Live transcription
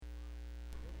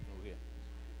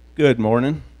Good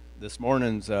morning. This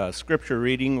morning's scripture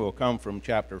reading will come from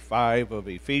chapter 5 of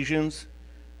Ephesians,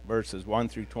 verses 1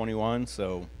 through 21.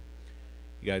 So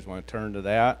you guys want to turn to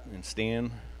that and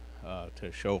stand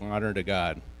to show honor to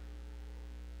God.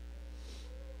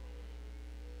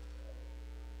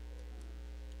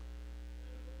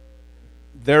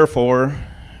 Therefore,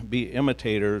 be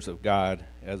imitators of God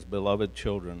as beloved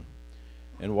children,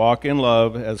 and walk in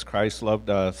love as Christ loved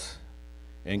us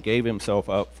and gave himself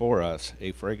up for us,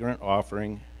 a fragrant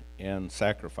offering and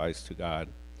sacrifice to God.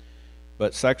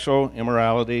 But sexual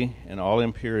immorality and all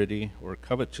impurity or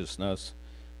covetousness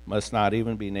must not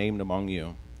even be named among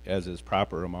you, as is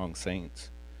proper among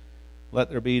saints. Let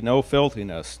there be no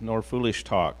filthiness, nor foolish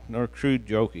talk, nor crude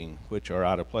joking, which are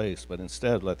out of place, but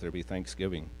instead let there be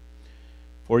thanksgiving.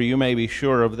 For you may be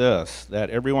sure of this,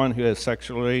 that everyone who is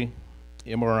sexually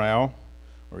immoral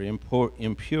or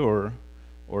impure,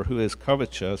 or who is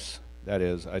covetous, that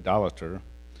is, idolater,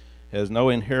 has no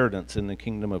inheritance in the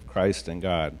kingdom of Christ and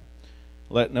God.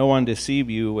 Let no one deceive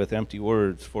you with empty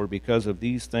words, for because of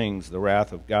these things the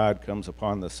wrath of God comes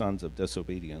upon the sons of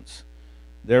disobedience.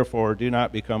 Therefore do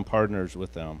not become partners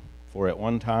with them, for at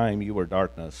one time you were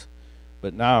darkness,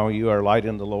 but now you are light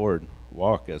in the Lord.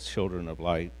 Walk as children of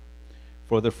light.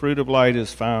 For the fruit of light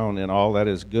is found in all that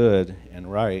is good and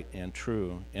right and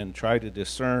true, and try to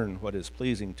discern what is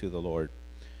pleasing to the Lord.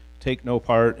 Take no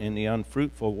part in the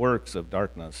unfruitful works of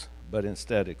darkness, but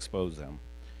instead expose them.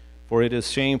 For it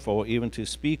is shameful even to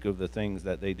speak of the things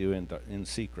that they do in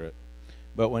secret.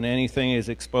 But when anything is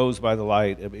exposed by the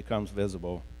light, it becomes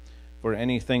visible. For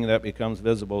anything that becomes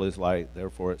visible is light.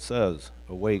 Therefore it says,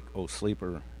 Awake, O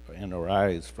sleeper, and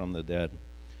arise from the dead,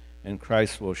 and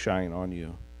Christ will shine on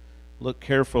you. Look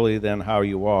carefully then how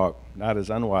you walk, not as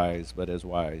unwise, but as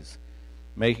wise,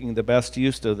 making the best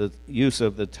use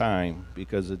of the time,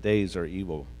 because the days are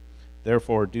evil.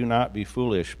 Therefore do not be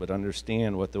foolish, but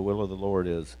understand what the will of the Lord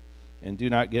is. And do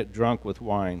not get drunk with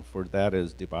wine, for that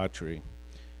is debauchery,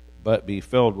 but be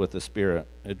filled with the Spirit,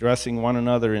 addressing one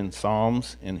another in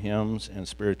psalms and hymns and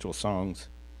spiritual songs,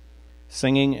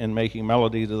 singing and making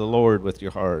melody to the Lord with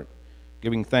your heart,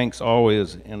 giving thanks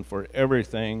always and for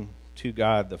everything to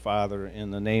God the Father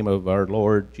in the name of our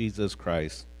Lord Jesus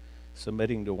Christ,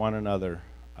 submitting to one another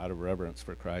out of reverence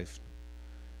for Christ.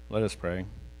 Let us pray.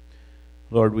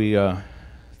 Lord, we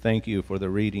thank you for the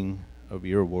reading of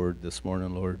your word this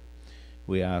morning, Lord.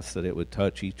 We ask that it would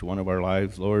touch each one of our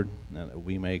lives, Lord, and that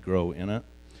we may grow in it.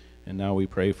 And now we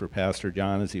pray for Pastor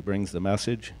John as he brings the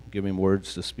message. Give him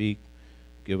words to speak.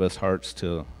 Give us hearts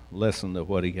to listen to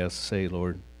what he has to say,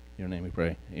 Lord. In your name we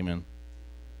pray. Amen.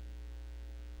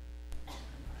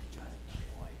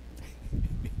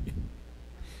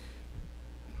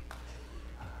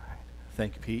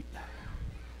 Thank you, Pete.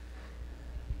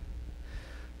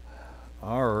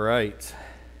 All right.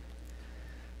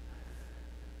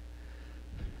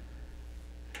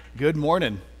 Good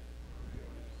morning.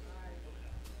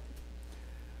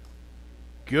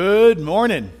 Good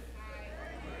morning.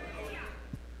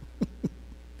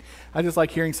 I just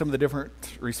like hearing some of the different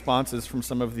responses from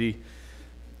some of the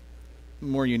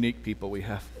more unique people we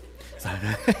have.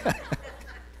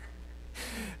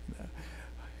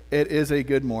 It is a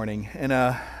good morning, and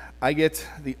I get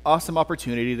the awesome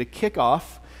opportunity to kick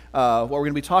off what we're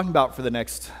going to be talking about for the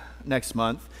next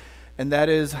month, and that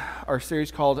is our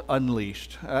series called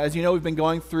Unleashed. As you know, we've been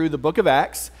going through the book of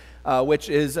Acts, which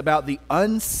is about the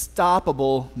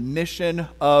unstoppable mission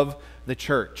of the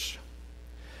church.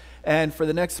 And for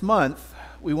the next month,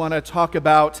 we want to talk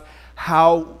about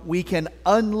how we can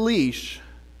unleash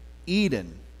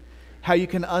Eden, how you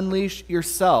can unleash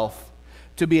yourself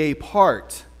to be a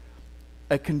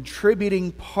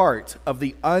contributing part of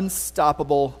the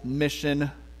unstoppable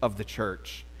mission of the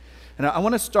church. And I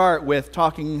want to start with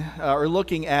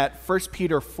looking at 1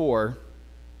 Peter 4,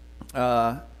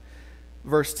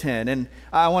 verse 10. And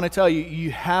I want to tell you,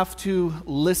 you have to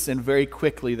listen very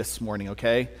quickly this morning,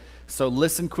 okay? So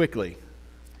listen quickly.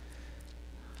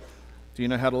 Do you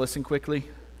know how to listen quickly?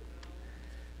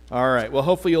 All right, well,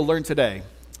 hopefully you'll learn today.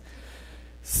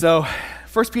 So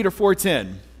 1 Peter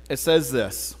 4:10, it says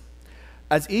this,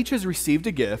 As each has received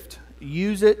a gift,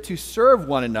 use it to serve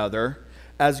one another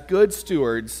as good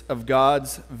stewards of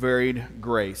God's varied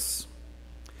grace.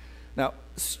 Now,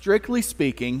 strictly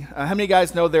speaking, how many of you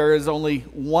guys know there is only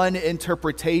one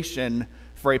interpretation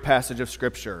for a passage of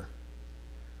Scripture?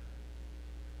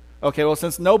 Okay, well,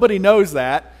 since nobody knows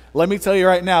that, let me tell you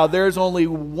right now, there's only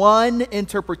one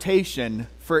interpretation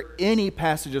for any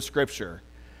passage of Scripture.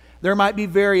 There might be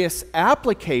various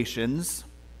applications,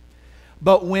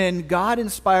 but when God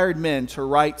inspired men to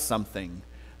write something,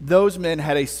 those men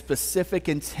had a specific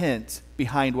intent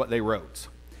behind what they wrote.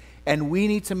 And we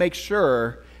need to make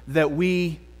sure that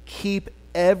we keep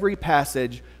every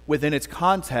passage within its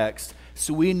context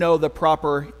so we know the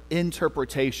proper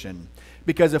interpretation.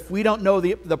 Because if we don't know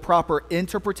the proper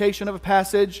interpretation of a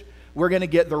passage, we're going to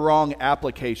get the wrong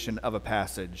application of a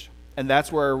passage. And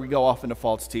that's where we go off into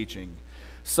false teaching.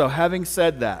 So having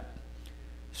said that,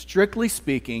 strictly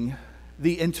speaking,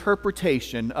 the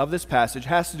interpretation of this passage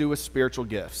has to do with spiritual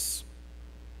gifts.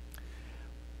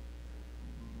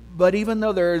 But even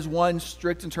though there is one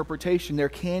strict interpretation, there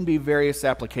can be various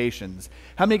applications.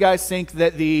 How many guys think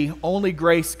that the only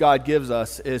grace God gives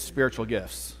us is spiritual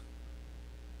gifts?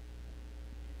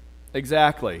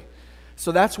 Exactly.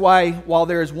 So that's why, while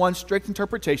there is one strict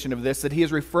interpretation of this, that he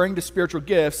is referring to spiritual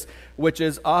gifts, which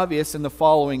is obvious in the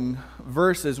following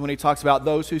verses when he talks about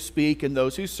those who speak and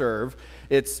those who serve.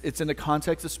 It's in the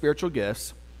context of spiritual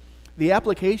gifts. The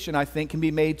application, I think, can be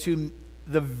made to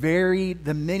the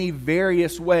many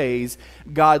various ways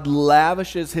God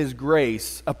lavishes his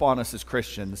grace upon us as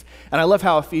Christians. And I love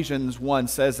how Ephesians 1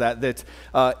 says that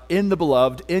in the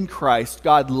beloved, in Christ,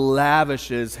 God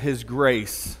lavishes his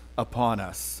grace upon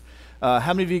us.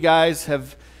 How many of you guys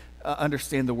have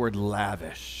understand the word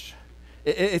lavish?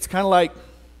 It's kind of like,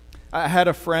 I had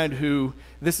a friend who,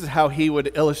 this is how he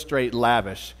would illustrate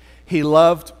lavish. He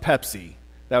loved Pepsi.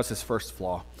 That was his first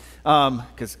flaw.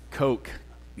 Because Coke,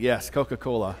 yes,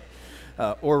 Coca-Cola,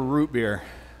 or root beer,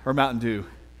 or Mountain Dew,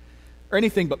 or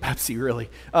anything but Pepsi,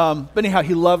 really. But anyhow,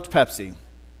 he loved Pepsi.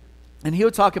 And he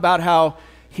would talk about how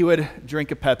he would drink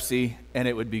a Pepsi and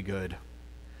it would be good.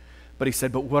 But he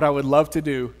said, but what I would love to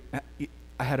do,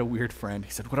 I had a weird friend. He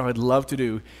said, what I would love to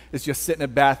do is just sit in a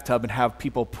bathtub and have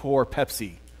people pour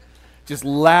Pepsi. Just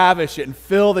lavish it and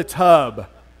fill the tub.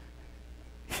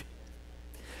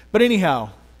 But anyhow,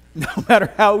 no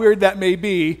matter how weird that may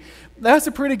be, that's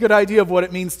a pretty good idea of what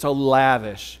it means to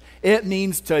lavish. It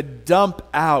means to dump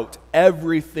out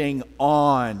everything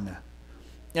on.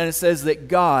 And it says that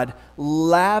God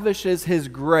lavishes his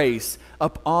grace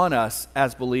upon us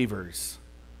as believers.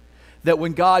 That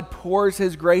when God pours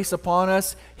his grace upon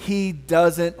us, he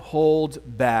doesn't hold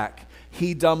back.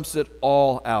 He dumps it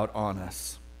all out on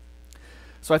us.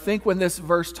 So I think when this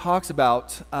verse talks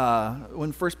about,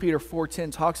 when 1 Peter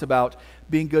 4:10 talks about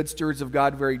being good stewards of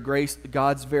God's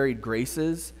varied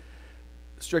graces,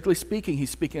 strictly speaking,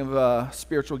 he's speaking of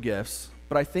spiritual gifts,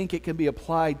 but I think it can be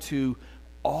applied to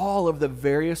all of the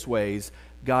various ways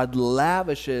God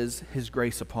lavishes his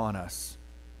grace upon us.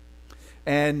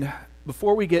 And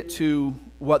before we get to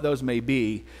what those may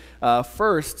be,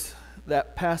 first,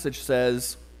 that passage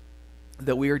says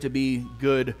that we are to be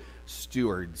good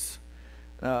stewards.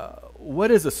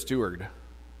 What is a steward?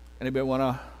 Anybody want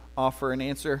to offer an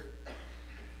answer?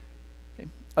 Okay.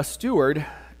 A steward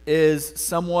is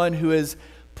someone who is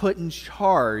put in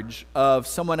charge of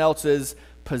someone else's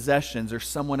possessions or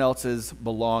someone else's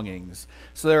belongings.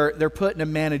 So they're put in a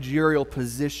managerial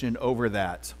position over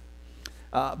that.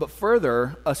 But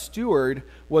further, a steward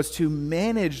was to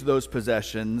manage those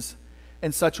possessions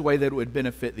in such a way that it would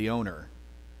benefit the owner.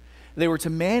 They were to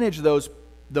manage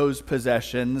those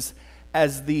possessions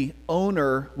as the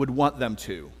owner would want them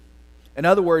to. In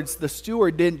other words, the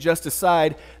steward didn't just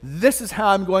decide, this is how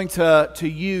I'm going to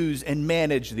use and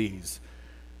manage these.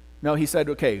 No, he said,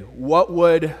 okay,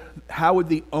 how would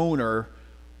the owner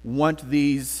want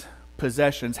these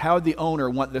possessions? How would the owner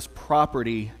want this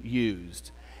property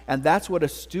used? And that's what a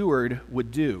steward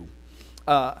would do.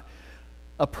 A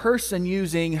person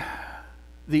using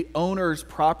the owner's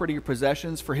property or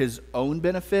possessions for his own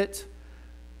benefit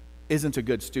isn't a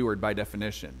good steward by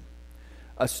definition.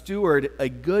 A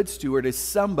good steward is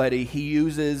somebody he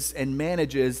uses and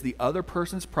manages the other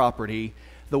person's property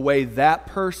the way that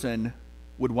person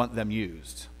would want them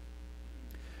used.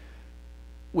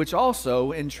 Which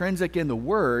also, intrinsic in the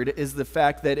word, is the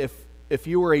fact that if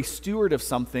you are a steward of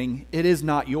something, it is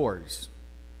not yours.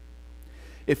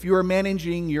 If you are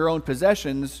managing your own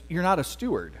possessions, you're not a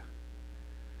steward.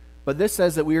 But this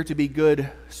says that we are to be good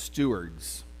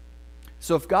stewards.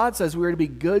 So if God says we are to be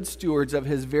good stewards of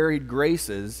his varied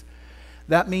graces,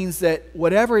 that means that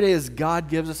whatever it is God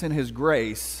gives us in his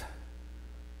grace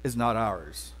is not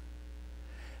ours.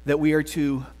 That we are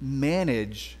to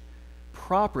manage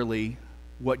properly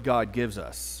what God gives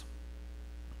us.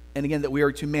 And again, that we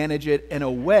are to manage it in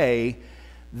a way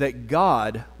that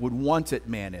God would want it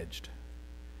managed.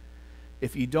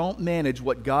 If you don't manage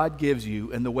what God gives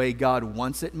you in the way God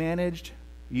wants it managed,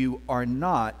 you are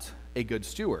not a good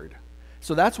steward.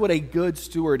 So that's what a good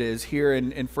steward is here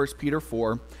in 1 Peter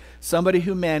 4. Somebody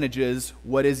who manages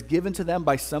what is given to them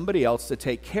by somebody else to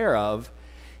take care of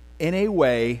in a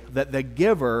way that the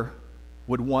giver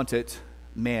would want it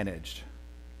managed.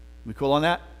 We cool on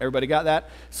that? Everybody got that?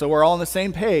 So we're all on the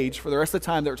same page for the rest of the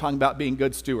time that we're talking about being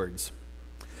good stewards.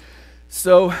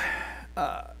 So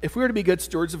if we were to be good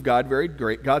stewards of God's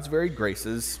varied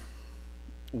graces,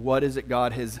 what is it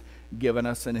God has given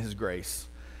us in his grace?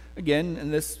 Again,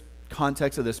 in this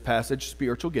context of this passage,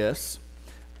 spiritual gifts,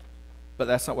 but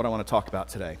that's not what I want to talk about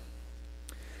today.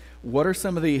 What are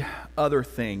some of the other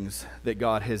things that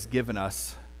God has given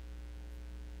us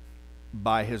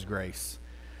by his grace?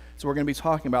 So we're going to be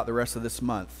talking about the rest of this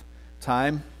month.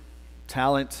 Time,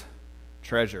 talent,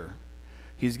 treasure.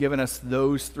 He's given us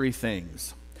those three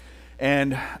things.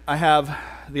 And I have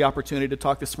the opportunity to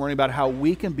talk this morning about how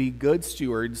we can be good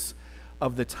stewards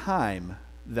of the time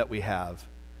that we have.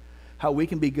 How we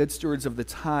can be good stewards of the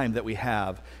time that we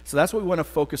have. So that's what we want to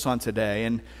focus on today.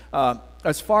 And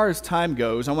as far as time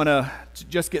goes, I want to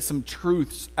just get some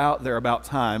truths out there about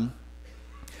time.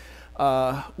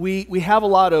 We have a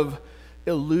lot of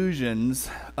illusions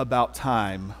about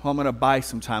time. Well, I'm going to buy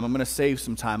some time. I'm going to save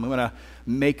some time. I'm going to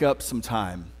make up some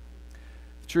time.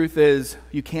 The truth is,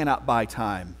 you cannot buy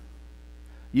time.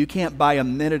 You can't buy a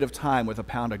minute of time with a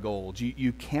pound of gold.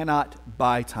 You cannot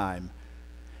buy time.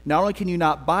 Not only can you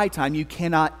not buy time, you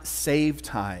cannot save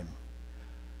time.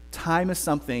 Time is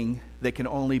something that can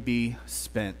only be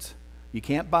spent. You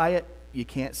can't buy it. You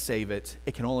can't save it.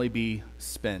 It can only be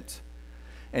spent.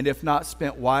 And if not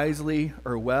spent wisely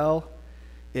or well,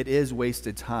 it is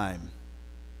wasted time.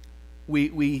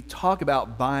 We talk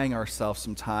about buying ourselves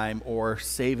some time or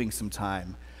saving some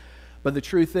time. But the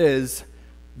truth is,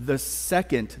 the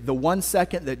 1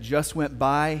 second that just went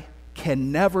by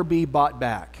can never be bought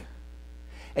back.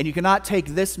 And you cannot take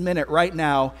this minute right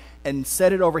now and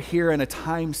set it over here in a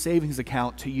time savings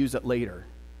account to use it later.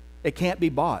 It can't be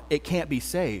bought. It can't be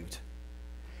saved.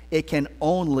 It can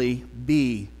only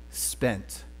be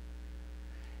spent.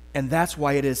 And that's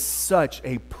why it is such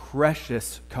a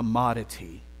precious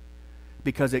commodity,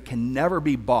 because it can never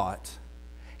be bought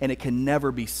and it can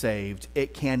never be saved.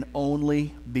 It can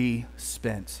only be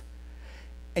spent.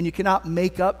 And you cannot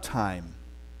make up time.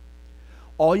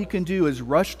 All you can do is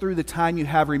rush through the time you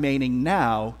have remaining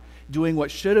now, doing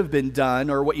what should have been done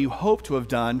or what you hope to have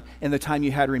done in the time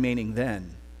you had remaining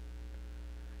then.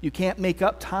 You can't make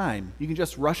up time. You can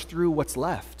just rush through what's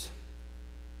left.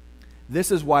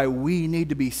 This is why we need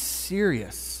to be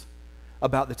serious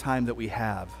about the time that we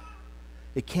have.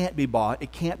 It can't be bought.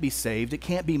 It can't be saved. It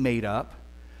can't be made up.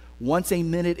 Once a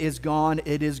minute is gone,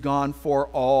 it is gone for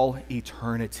all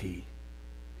eternity.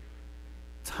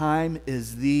 Time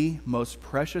is the most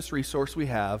precious resource we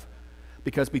have,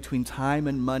 because between time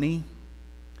and money,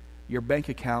 your bank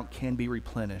account can be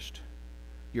replenished.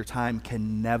 Your time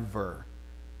can never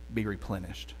be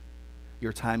replenished.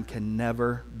 Your time can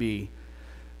never be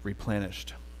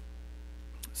replenished.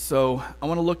 So I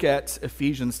want to look at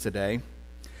Ephesians today.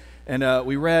 And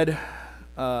we read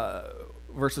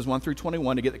verses 1 through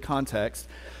 21 to get the context.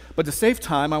 But to save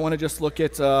time, I want to just look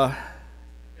at...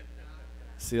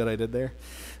 see what I did there?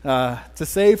 To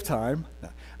save time.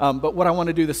 But what I want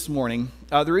to do this morning,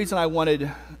 the reason I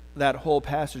wanted that whole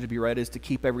passage to be read is to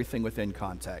keep everything within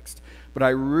context. But I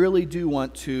really do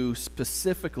want to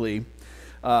specifically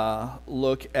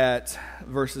look at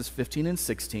verses 15 and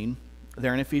 16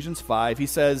 there in Ephesians 5. He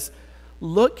says,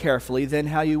 "Look carefully then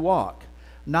how you walk,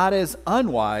 not as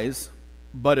unwise,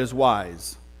 but as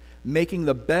wise, making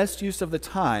the best use of the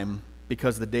time,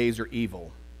 because the days are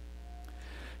evil."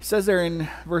 He says there in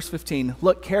verse 15,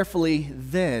 "Look carefully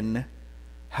then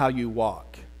how you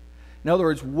walk." In other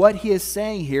words, what he is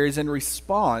saying here is in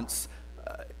response,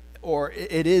 or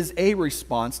it is a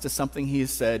response to something he has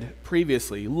said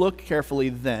previously. Look carefully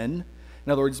then.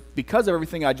 In other words, because of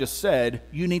everything I just said,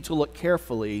 you need to look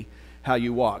carefully how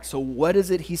you walk. So what is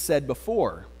it he said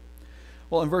before?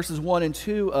 Well, in verses 1 and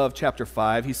 2 of chapter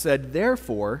 5, he said,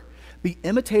 "Therefore, be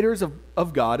imitators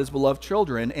of God as beloved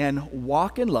children, and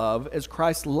walk in love as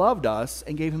Christ loved us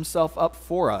and gave himself up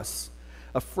for us,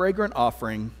 a fragrant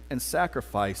offering and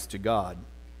sacrifice to God."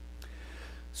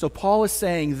 So Paul is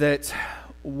saying that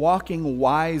walking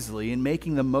wisely and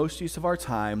making the most use of our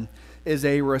time is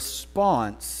a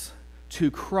response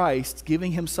to Christ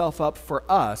giving himself up for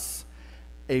us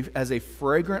as a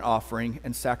fragrant offering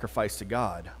and sacrifice to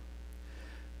God.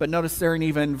 But notice there in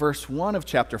even verse 1 of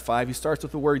chapter 5, he starts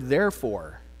with the word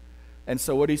therefore. And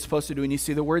so what are you supposed to do when you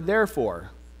see the word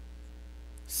therefore?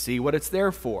 See what it's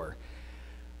there for.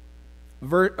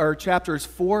 Chapters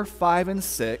 4, 5, and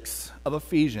 6 of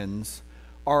Ephesians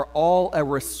are all a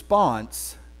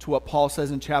response to what Paul says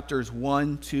in chapters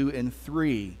 1, 2, and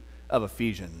 3 of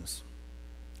Ephesians.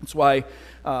 That's why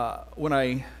when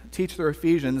I teach through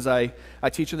Ephesians, I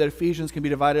teach you that Ephesians can be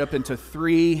divided up into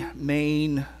three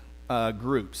main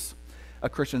groups: a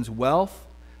Christian's wealth,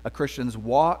 a Christian's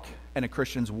walk, and a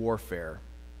Christian's warfare.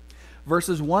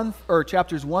 Chapters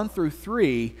 1 through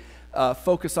 3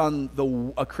 focus on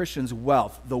a Christian's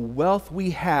wealth, the wealth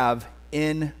we have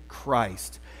in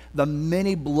Christ, the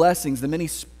many blessings, the many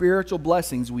spiritual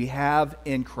blessings we have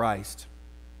in Christ.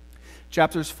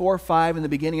 Chapters 4, 5, and the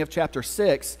beginning of chapter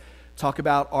 6 talk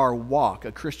about our walk,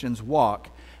 a Christian's walk.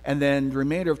 And then the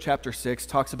remainder of chapter 6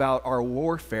 talks about our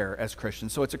warfare as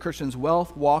Christians. So it's a Christian's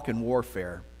wealth, walk, and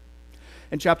warfare.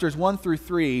 In chapters 1 through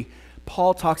 3,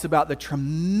 Paul talks about the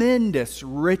tremendous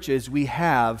riches we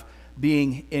have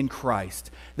being in Christ,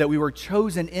 that we were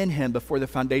chosen in Him before the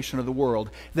foundation of the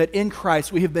world, that in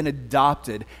Christ we have been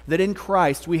adopted, that in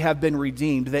Christ we have been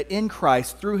redeemed, that in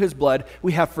Christ, through His blood,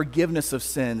 we have forgiveness of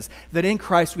sins, that in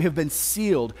Christ we have been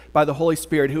sealed by the Holy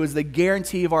Spirit, who is the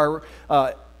guarantee of our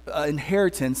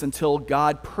inheritance until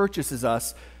God purchases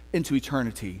us into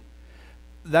eternity.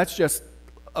 That's just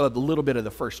a little bit of the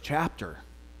first chapter,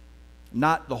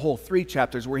 not the whole 3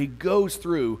 chapters where he goes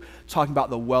through talking about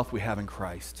the wealth we have in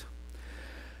Christ.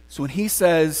 So when he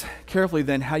says, carefully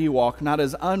then how you walk, not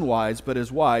as unwise, but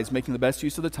as wise, making the best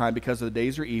use of the time because the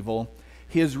days are evil,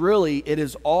 it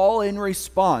is all in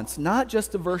response, not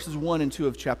just to verses 1 and 2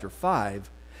 of chapter 5,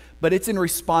 but it's in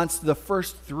response to the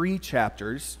first 3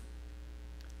 chapters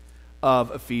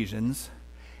of Ephesians.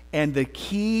 And the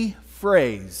key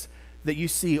phrase that you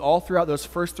see all throughout those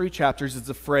first 3 chapters is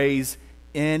the phrase,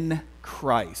 in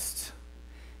Christ.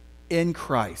 In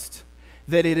Christ.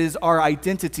 That it is our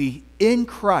identity in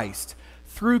Christ,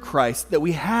 through Christ, that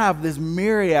we have this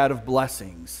myriad of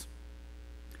blessings,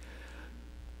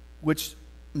 which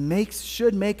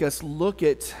should make us look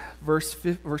at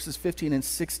verses 15 and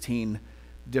 16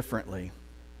 differently.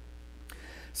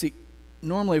 See,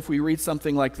 normally if we read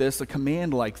something like this, a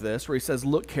command like this, where he says,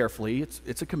 look carefully,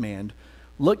 it's a command,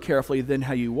 look carefully then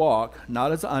how you walk,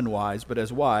 not as unwise, but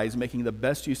as wise, making the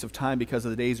best use of time because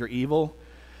the days are evil.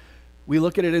 We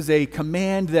look at it as a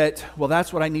command that, well,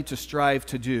 that's what I need to strive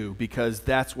to do because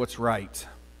that's what's right.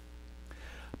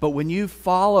 But when you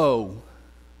follow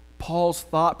Paul's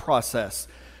thought process,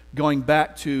 going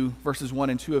back to verses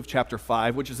 1 and 2 of chapter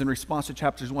 5, which is in response to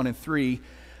chapters 1 and 3,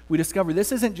 we discover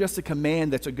this isn't just a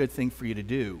command that's a good thing for you to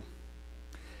do.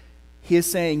 He is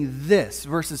saying this,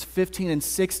 verses 15 and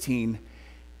 16,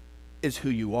 is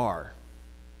who you are.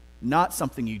 Not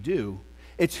something you do,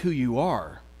 it's who you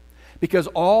are. Because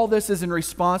all this is in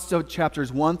response to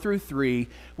chapters 1 through 3,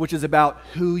 which is about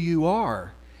who you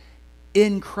are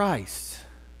in Christ.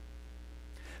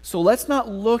 So let's not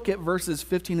look at verses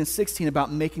 15 and 16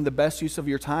 about making the best use of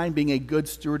your time, being a good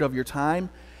steward of your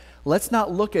time. Let's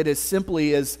not look at it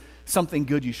simply as something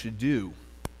good you should do.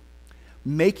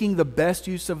 Making the best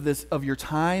use of your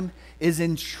time is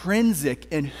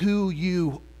intrinsic in who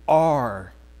you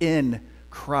are in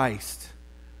Christ.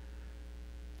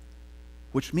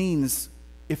 Which means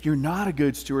if you're not a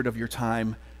good steward of your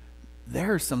time,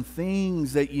 there are some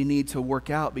things that you need to work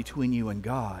out between you and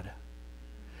God.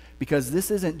 Because this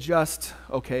isn't just,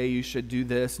 okay, you should do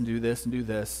this and do this and do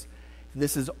this.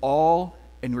 This is all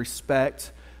in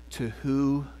respect to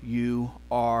who you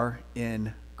are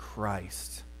in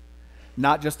Christ.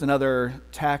 Not just another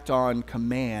tacked on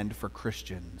command for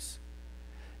Christians.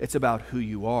 It's about who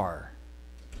you are.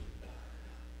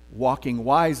 Walking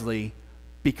wisely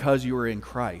because you are in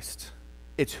Christ.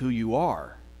 It's who you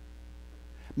are.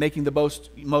 Making the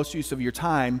most use of your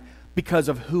time because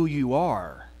of who you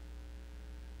are.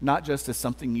 Not just as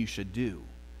something you should do.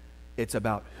 It's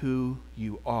about who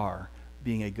you are,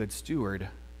 being a good steward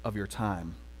of your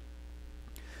time.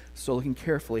 So looking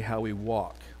carefully how we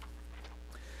walk.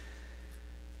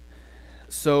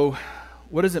 So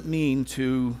what does it mean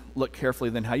to look carefully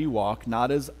then how you walk,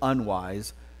 not as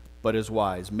unwise, but as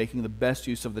wise, making the best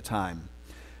use of the time?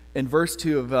 In verse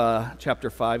 2 of chapter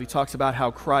 5, he talks about how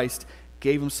Christ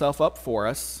gave himself up for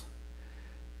us.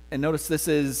 And notice this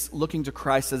is looking to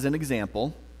Christ as an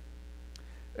example.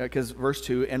 Because verse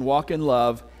 2, and walk in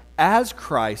love as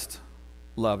Christ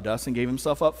loved us and gave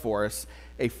himself up for us,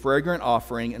 a fragrant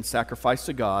offering and sacrifice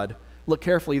to God. Look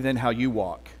carefully then how you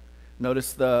walk.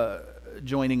 Notice the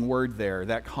joining word there,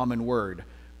 that common word.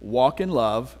 Walk in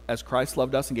love as Christ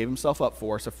loved us and gave himself up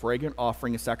for us, a fragrant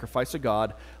offering and sacrifice to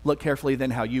God. Look carefully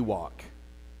then how you walk.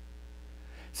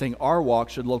 Saying our walk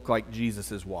should look like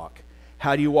Jesus' walk.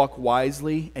 How do you walk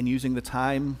wisely and using the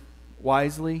time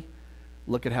wisely?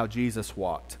 Look at how Jesus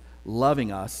walked,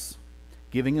 loving us,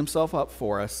 giving himself up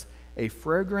for us, a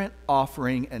fragrant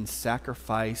offering and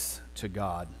sacrifice to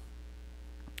God.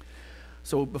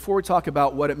 So before we talk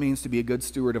about what it means to be a good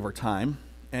steward of our time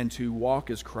and to walk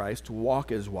as Christ, to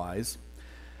walk as wise,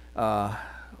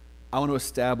 I want to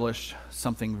establish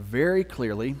something very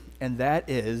clearly, and that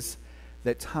is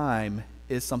that time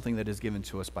is something that is given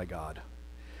to us by God.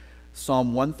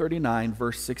 Psalm 139,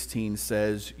 verse 16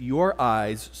 says, "Your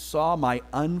eyes saw my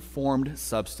unformed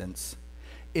substance.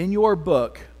 In your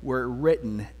book were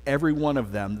written, every one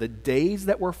of them, the days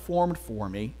that were formed for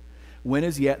me, when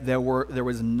as yet there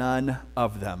was none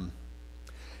of them."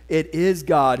 It is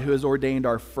God who has ordained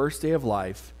our first day of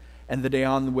life and the day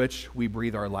on which we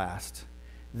breathe our last.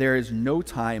 There is no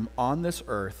time on this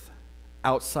earth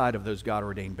outside of those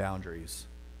God-ordained boundaries.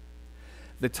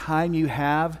 The time you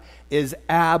have is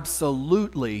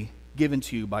absolutely given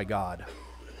to you by God.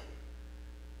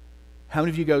 How many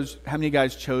of you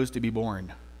guys chose to be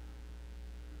born?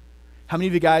 How many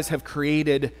of you guys have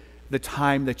created the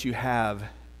time that you have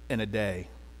in a day?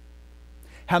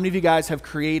 How many of you guys have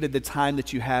created the time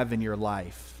that you have in your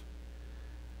life?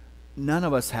 None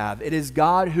of us have. It is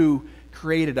God who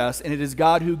created us, and it is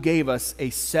God who gave us a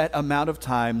set amount of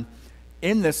time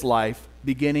in this life,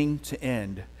 beginning to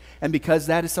end. And because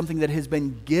that is something that has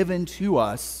been given to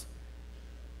us,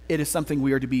 it is something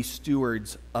we are to be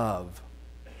stewards of.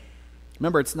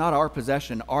 Remember, it's not our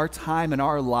possession. Our time and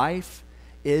our life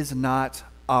is not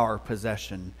our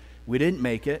possession. We didn't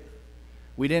make it.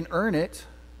 We didn't earn it.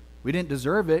 We didn't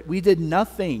deserve it. We did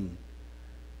nothing.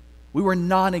 We were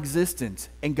non-existent,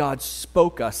 and God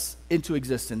spoke us into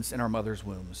existence in our mother's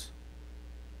wombs.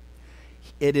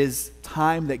 It is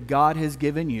time that God has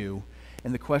given you,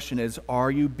 and the question is,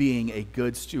 are you being a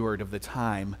good steward of the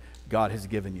time God has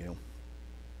given you?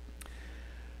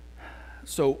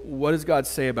 So what does God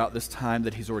say about this time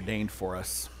that he's ordained for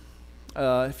us?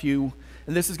 And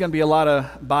this is going to be a lot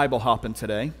of Bible hopping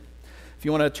today. If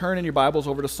you want to turn in your Bibles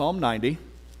over to Psalm 90.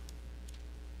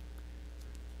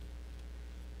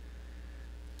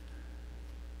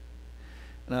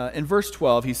 In verse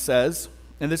 12, he says,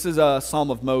 and this is a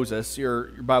Psalm of Moses, your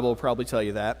Bible will probably tell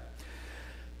you that,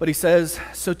 but he says,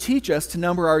 "So teach us to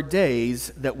number our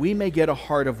days that we may get a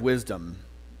heart of wisdom."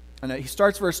 And he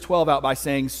starts verse 12 out by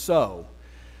saying, "so."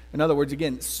 In other words,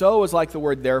 again, "so" is like the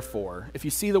word "therefore." If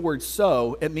you see the word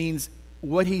 "so," it means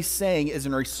what he's saying is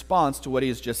in response to what he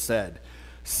has just said.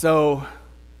 So,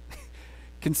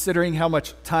 considering how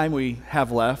much time we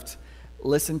have left,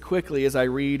 listen quickly as I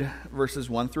read verses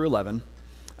 1 through 11.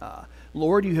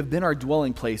 "Lord, you have been our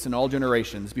dwelling place in all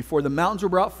generations. Before the mountains were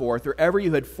brought forth, or ever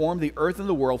you had formed the earth and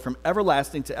the world, from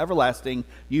everlasting to everlasting,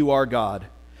 you are God.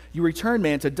 You return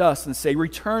man to dust and say,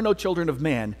 'Return, O children of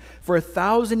man. For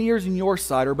 1,000 years in your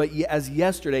sight are but as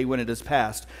yesterday when it is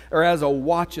past, or as a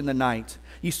watch in the night.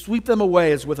 You sweep them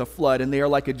away as with a flood, and they are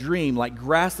like a dream, like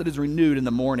grass that is renewed in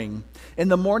the morning. In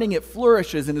the morning it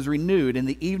flourishes and is renewed, in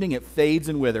the evening it fades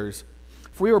and withers.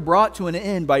 For we were brought to an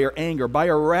end by your anger. By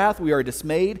your wrath we are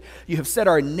dismayed. You have set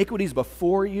our iniquities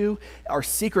before you, our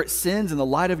secret sins in the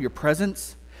light of your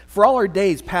presence. For all our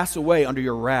days pass away under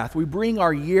your wrath. We bring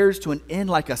our years to an end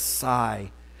like a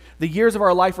sigh. The years of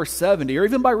our life are 70, or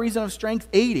even by reason of strength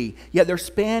 80, yet their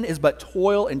span is but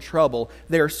toil and trouble.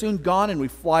 They are soon gone and we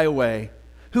fly away.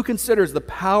 Who considers the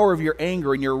power of your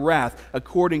anger and your wrath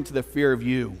according to the fear of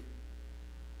you?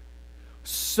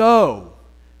 So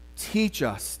teach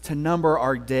us to number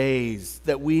our days,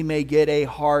 that we may get a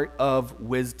heart of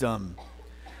wisdom."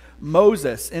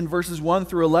 Moses, in verses 1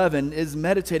 through 11, is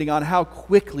meditating on how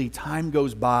quickly time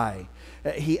goes by.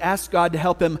 He asks God to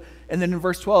help him, and then in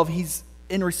verse 12, he's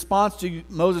in response to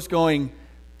Moses going,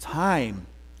 "Time,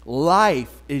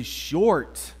 life is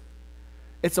short.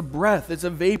 It's a breath, it's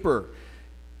a vapor."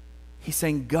 He's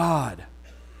saying, "God,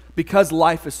 because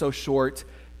life is so short,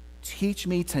 teach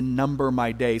me to number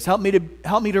my days. Help me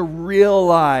to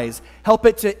realize, help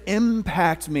it to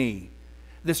impact me,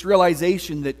 this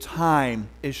realization that time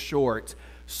is short,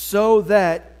 so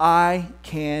that I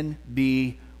can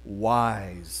be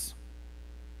wise."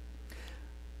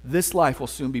 This life will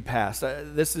soon be past.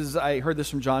 I heard this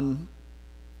from John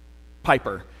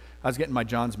Piper. I was getting my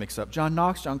Johns mixed up. John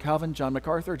Knox, John Calvin, John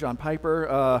MacArthur, John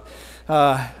Piper.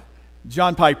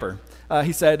 John Piper.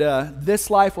 He said, "This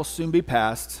life will soon be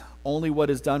past. Only what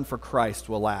is done for Christ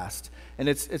will last." And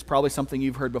it's probably something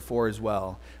you've heard before as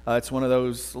well. It's one of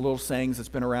those little sayings that's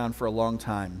been around for a long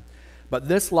time. But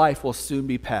this life will soon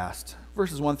be past.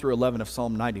 Verses 1 through 11 of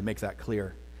Psalm 90 make that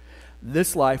clear.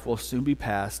 This life will soon be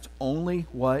past. Only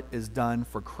what is done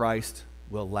for Christ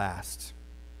will last.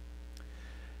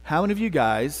 How many of you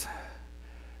guys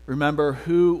remember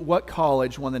what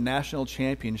college won the national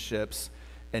championships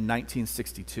in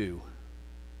 1962?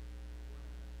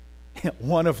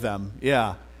 One of them,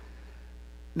 yeah.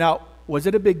 Now, was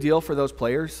it a big deal for those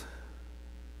players?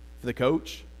 For the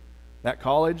coach? That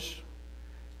college?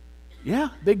 Yeah,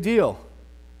 big deal.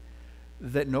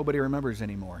 that nobody remembers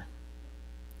anymore.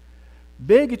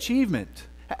 Big achievement.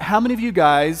 How many of you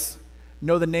guys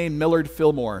know the name Millard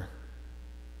Fillmore?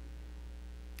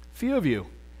 Few of you.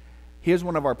 He is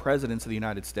one of our presidents of the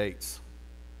United States.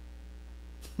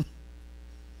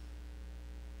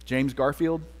 James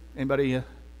Garfield, anybody?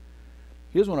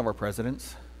 He was one of our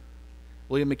presidents.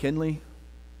 William McKinley,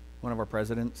 one of our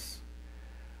presidents.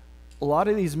 A lot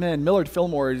of these men, Millard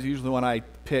Fillmore is usually the one I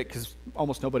pick because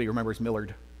almost nobody remembers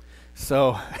Millard.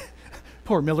 So,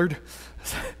 poor Millard.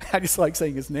 I just like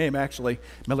saying his name, actually.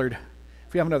 Millard.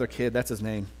 If we have another kid, that's his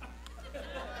name.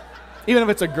 Even if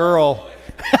it's a girl.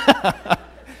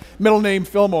 Middle name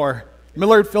Fillmore.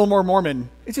 Millard Fillmore Mormon.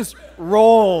 It just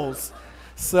rolls.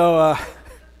 So,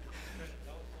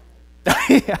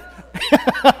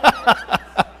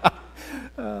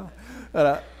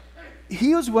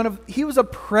 he was a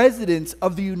president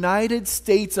of the United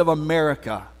States of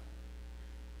America.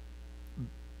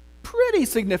 Pretty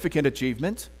significant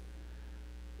achievement.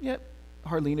 Yet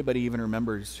hardly anybody even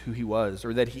remembers who he was,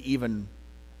 or that he even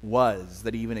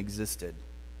existed.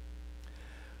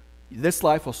 This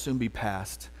life will soon be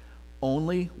past.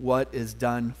 Only what is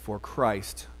done for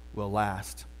Christ will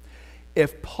last.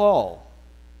 If Paul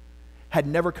had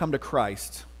never come to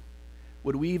Christ,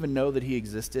 would we even know that he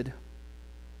existed?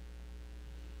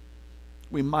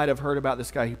 We might have heard about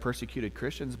this guy who persecuted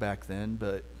Christians back then,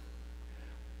 but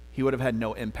he would have had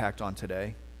no impact on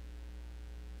today.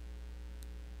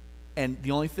 And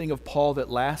the only thing of Paul that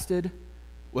lasted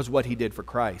was what he did for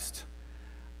Christ.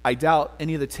 I doubt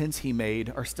any of the tents he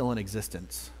made are still in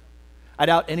existence. I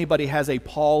doubt anybody has a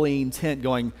Pauline tent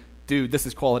going, dude, this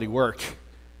is quality work.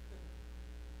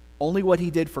 Only what he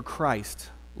did for Christ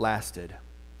lasted.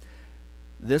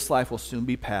 This life will soon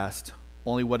be past.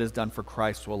 Only what is done for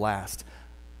Christ will last.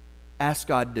 Ask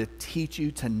God to teach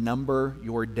you to number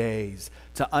your days,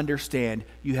 to understand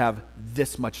you have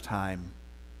this much time.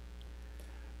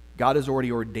 God has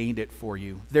already ordained it for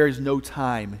you. There is no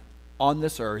time on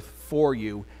this earth for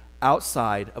you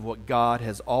outside of what God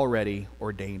has already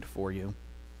ordained for you.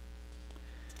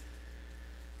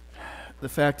 The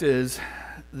fact is,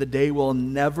 the day will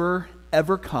never,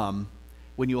 ever come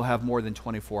when you'll have more than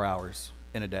 24 hours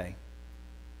in a day.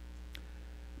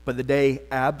 But the day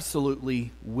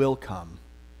absolutely will come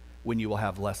when you will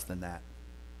have less than that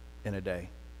in a day.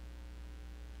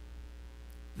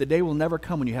 The day will never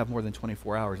come when you have more than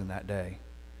 24 hours in that day.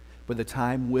 But the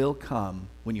time will come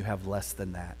when you have less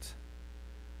than that.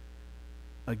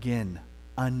 Again,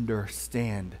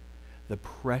 understand the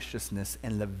preciousness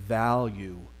and the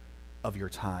value of your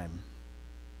time.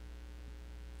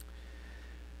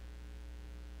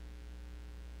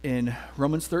 In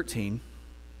Romans 13,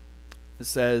 it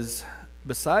says,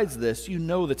 besides this, you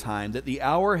know the time, that the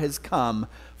hour has come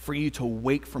for you to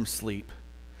wake from sleep.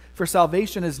 For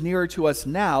salvation is nearer to us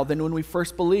now than when we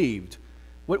first believed.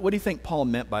 What do you think Paul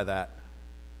meant by that?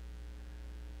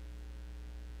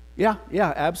 Yeah,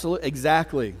 absolutely.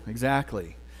 Exactly.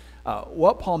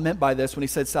 What Paul meant by this when he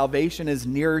said salvation is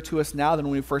nearer to us now than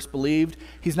when we first believed,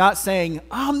 he's not saying,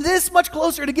 I'm this much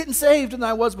closer to getting saved than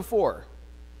I was before.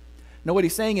 No, what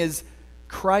he's saying is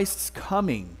Christ's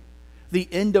coming, the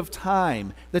end of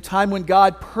time, the time when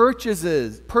God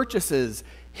purchases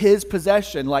his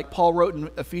possession, like Paul wrote in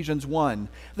Ephesians 1.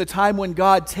 The time when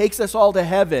God takes us all to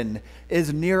heaven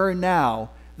is nearer now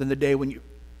than the day when you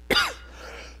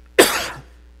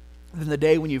than the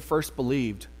day when you first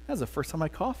believed. That was the first time I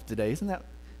coughed today. Isn't that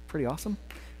pretty awesome?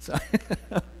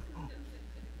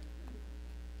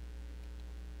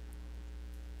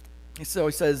 So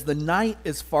he says, the night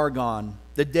is far gone,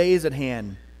 the day is at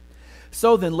hand.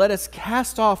 So then let us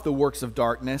cast off the works of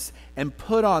darkness and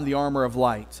put on the armor of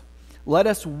light. Let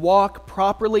us walk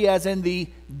properly as in the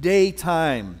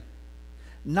daytime,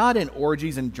 not in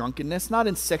orgies and drunkenness, not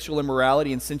in sexual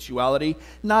immorality and sensuality,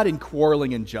 not in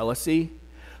quarreling and jealousy,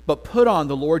 but put on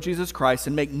the Lord Jesus Christ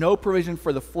and make no provision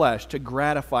for the flesh to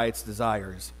gratify its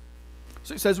desires.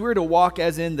 So he says we're to walk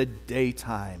as in the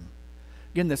daytime.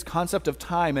 Again, this concept of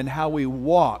time and how we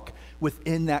walk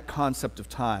within that concept of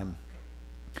time.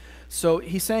 So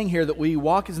he's saying here that we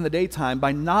walk as in the daytime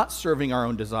by not serving our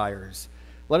own desires.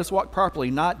 Let us walk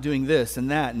properly, not doing this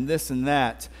and that and this and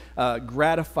that,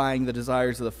 gratifying the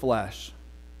desires of the flesh.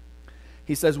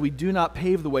 He says we do not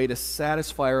pave the way to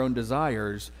satisfy our own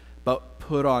desires, but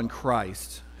put on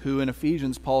Christ, who in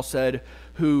Ephesians, Paul said,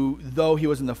 who, though he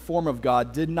was in the form of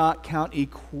God, did not count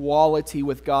equality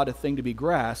with God a thing to be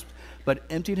grasped, but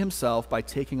emptied himself by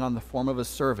taking on the form of a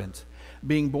servant,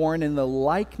 being born in the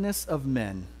likeness of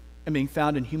men, and being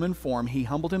found in human form, he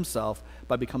humbled himself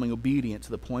by becoming obedient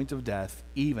to the point of death,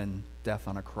 even death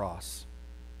on a cross.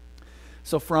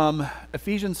 So from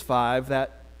Ephesians 5,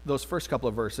 those first couple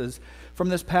of verses, from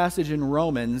this passage in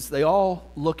Romans, they all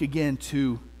look again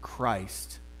to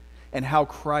Christ and how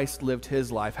Christ lived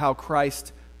his life, how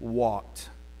Christ walked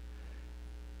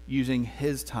using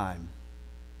his time.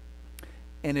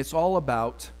 And it's all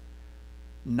about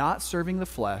not serving the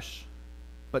flesh,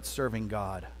 but serving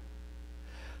God.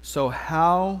 So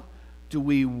how do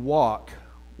we walk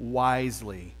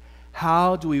wisely?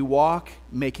 How do we walk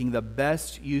making the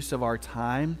best use of our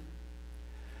time?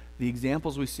 The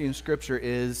examples we see in Scripture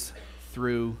is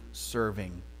through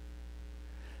serving.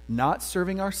 Not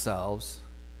serving ourselves,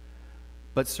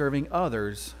 but serving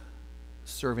others,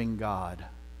 serving God.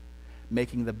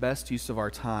 Making the best use of our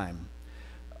time.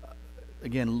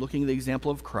 Again, looking at the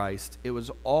example of Christ, it was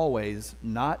always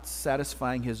not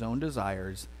satisfying his own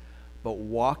desires, but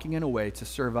walking in a way to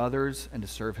serve others and to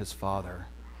serve his Father.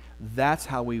 That's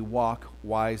how we walk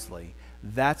wisely.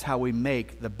 That's how we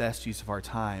make the best use of our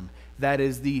time. That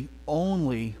is the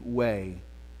only way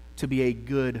to be a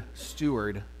good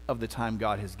steward of the time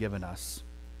God has given us.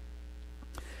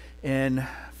 In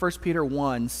 1 Peter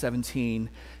 1:17,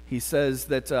 he says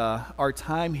that our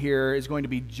time here is going to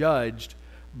be judged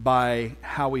by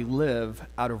how we live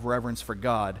out of reverence for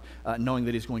God, knowing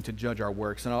that he's going to judge our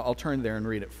works. And I'll turn there and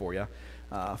read it for you.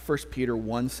 1 Peter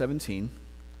 1:17.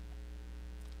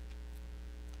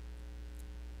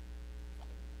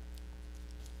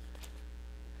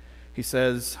 He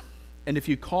says, "And if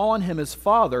you call on him as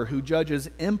Father, who judges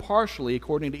impartially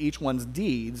according to each one's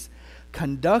deeds,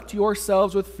 conduct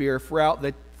yourselves with fear throughout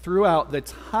the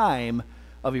time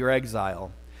of your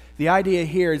exile." The idea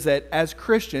here is that as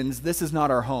Christians, this is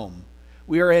not our home.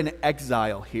 We are in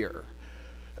exile here.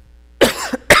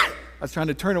 I was trying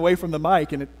to turn away from the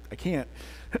mic, and I can't.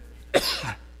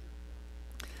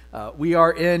 We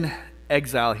are in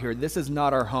exile here. This is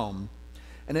not our home.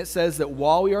 And it says that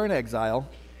while we are in exile,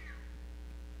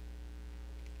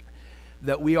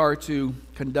 that we are to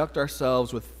conduct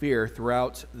ourselves with fear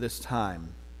throughout this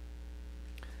time.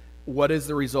 What is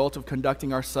the result of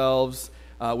conducting ourselves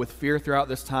with fear throughout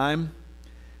this time?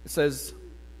 It says,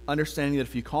 understanding that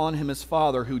if you call on him as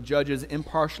Father, who judges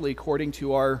impartially according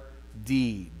to our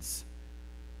deeds.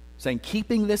 Saying,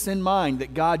 keeping this in mind,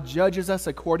 that God judges us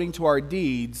according to our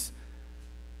deeds,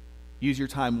 use your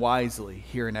time wisely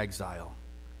here in exile.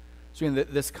 So again,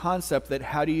 this concept that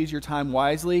how do you use your time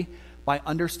wisely? By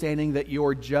understanding that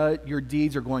your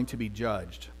deeds are going to be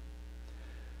judged.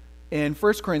 In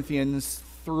 1 Corinthians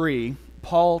 3,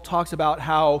 Paul talks about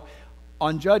how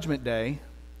on Judgment Day,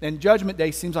 and Judgment Day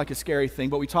seems like a scary thing,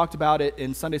 but we talked about it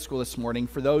in Sunday school this morning.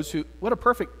 For those who, what a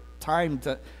perfect time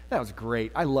to, that was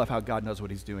great. I love how God knows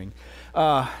what he's doing,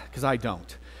 because I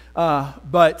don't.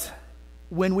 But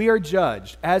when we are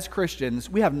judged as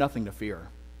Christians, we have nothing to fear.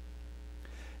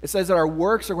 It says that our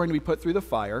works are going to be put through the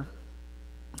fire,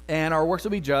 and our works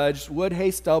will be judged, wood, hay,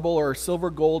 stubble, or silver,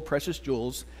 gold, precious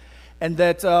jewels, and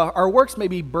that our works may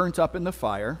be burnt up in the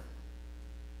fire,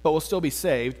 but will still be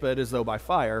saved, but as though by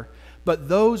fire. But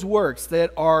those works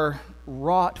that are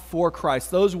wrought for Christ,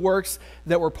 those works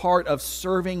that were part of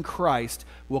serving Christ,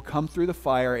 will come through the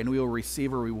fire, and we will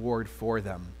receive a reward for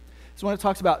them. So when it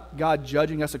talks about God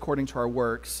judging us according to our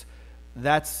works,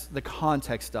 that's the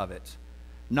context of it.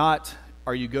 Not,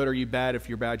 are you good or are you bad? If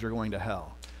you're bad, you're going to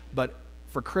hell. But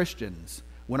for Christians,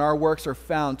 when our works are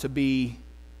found to be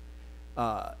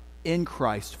in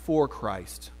Christ, for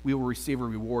Christ, we will receive a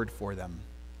reward for them.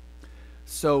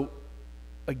 So,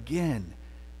 again,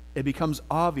 it becomes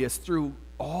obvious through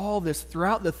all this,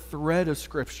 throughout the thread of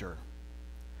Scripture,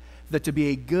 that to be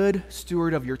a good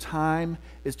steward of your time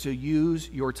is to use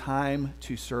your time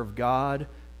to serve God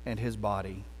and his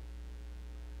body.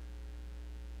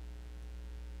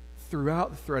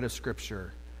 Throughout the thread of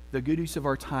Scripture, the good use of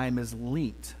our time is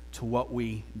linked to what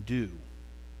we do.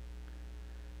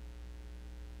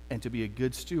 And to be a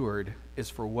good steward is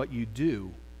for what you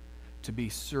do to be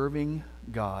serving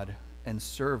God and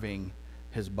serving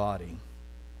his body.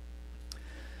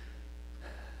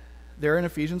 There in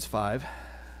Ephesians 5,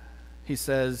 he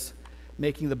says,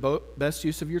 making the best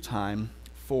use of your time,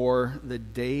 for the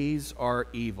days are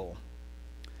evil.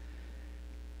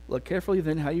 Look carefully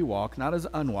then how you walk, not as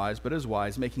unwise, but as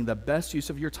wise, making the best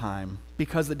use of your time,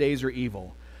 because the days are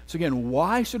evil. So again,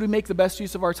 why should we make the best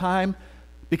use of our time?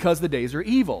 Because the days are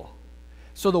evil.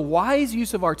 So the wise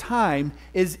use of our time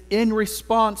is in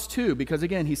response to, because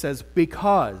again, he says,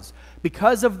 because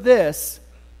of this,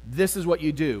 this is what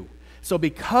you do. So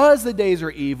because the days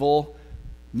are evil,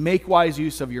 make wise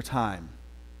use of your time.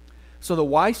 So the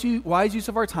wise use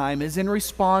of our time is in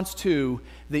response to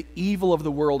the evil of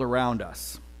the world around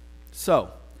us.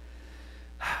 So,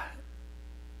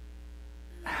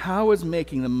 how is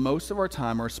making the most of our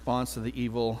time a response to the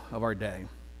evil of our day?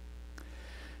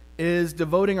 Is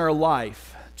devoting our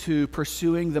life to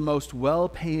pursuing the most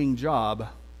well-paying job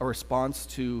a response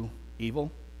to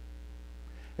evil?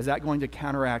 Is that going to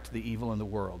counteract the evil in the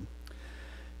world?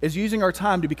 Is using our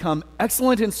time to become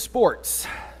excellent in sports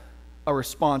a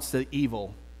response to the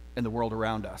evil in the world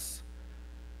around us?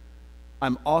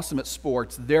 I'm awesome at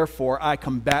sports, therefore I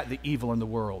combat the evil in the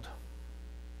world.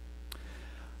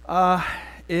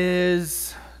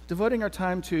 Is devoting our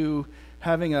time to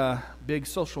having a big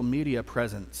social media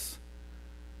presence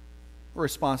a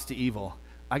response to evil?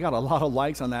 I got a lot of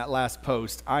likes on that last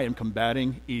post. I am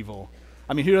combating evil.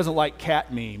 I mean, who doesn't like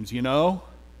cat memes, you know?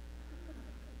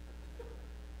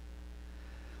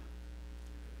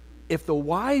 If the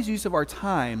wise use of our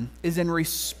time is in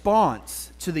response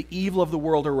to the evil of the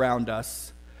world around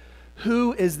us,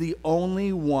 who is the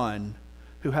only one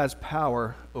who has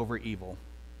power over evil?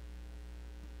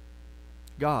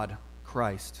 God,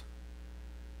 Christ.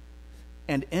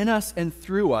 And in us and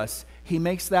through us, he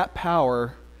makes that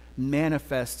power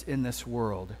manifest in this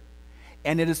world.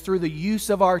 And it is through the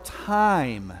use of our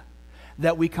time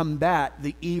that we combat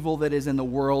the evil that is in the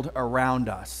world around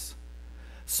us.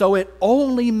 So it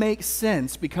only makes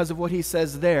sense, because of what he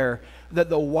says there, that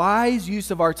the wise use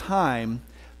of our time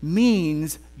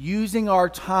means using our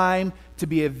time to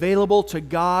be available to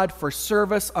God for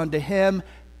service unto him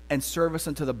and service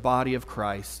unto the body of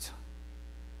Christ.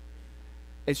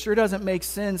 It sure doesn't make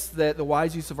sense that the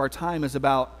wise use of our time is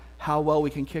about how well we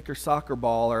can kick a soccer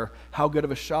ball, or how good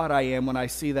of a shot I am when I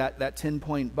see that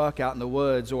 10-point buck out in the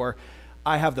woods, or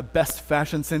I have the best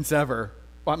fashion sense ever.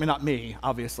 Well, I mean, not me,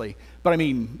 obviously, but I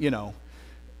mean, you know,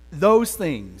 those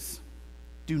things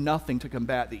do nothing to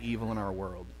combat the evil in our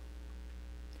world.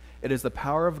 It is the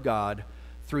power of God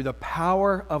through the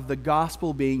power of the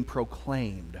gospel being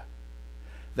proclaimed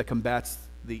that combats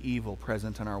the evil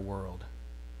present in our world.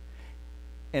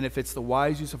 And if it's the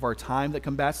wise use of our time that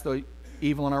combats the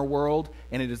evil in our world,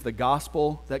 and it is the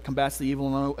gospel that combats the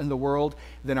evil in the world,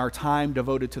 then our time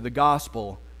devoted to the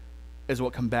gospel is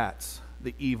what combats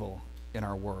the evil in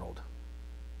our world.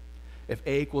 If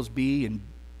A equals B and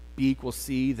B equals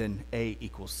C, then A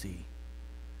equals C.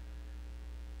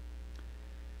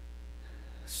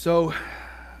 So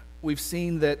we've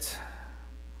seen that.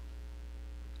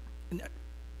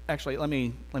 Actually, let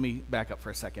me back up for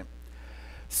a second.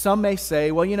 Some may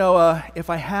say, well, you know, if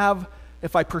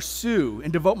I pursue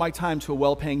and devote my time to a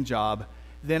well-paying job,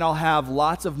 then I'll have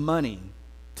lots of money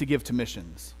to give to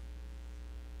missions.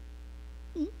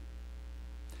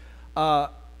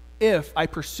 If I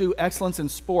pursue excellence in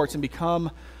sports and become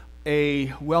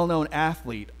a well-known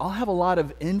athlete, I'll have a lot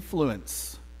of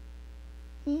influence.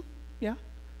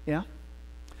 Yeah.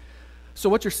 So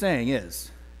what you're saying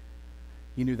is,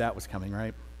 you knew that was coming,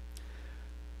 right?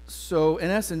 So in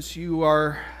essence, you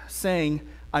are saying,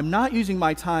 I'm not using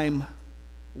my time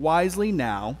wisely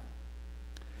now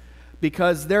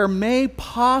because there may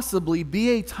possibly be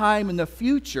a time in the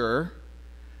future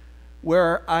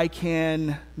where I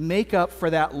can make up for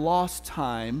that lost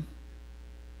time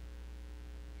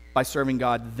by serving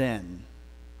God then.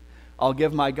 I'll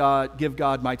give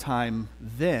God my time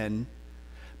then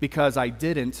because I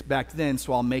didn't back then,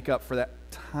 so I'll make up for that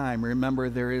time. Remember,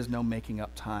 there is no making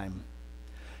up time.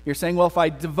 You're saying, well, if I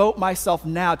devote myself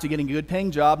now to getting a good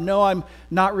paying job, no, I'm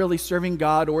not really serving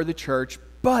God or the church,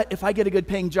 but if I get a good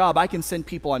paying job, I can send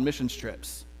people on mission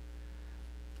trips.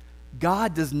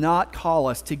 God does not call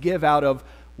us to give out of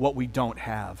what we don't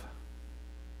have.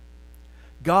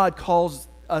 God calls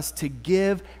us to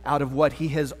give out of what he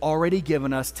has already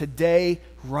given us today,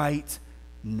 right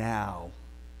now.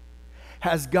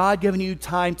 Has God given you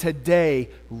time today,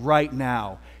 right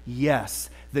now? Yes.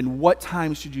 Then what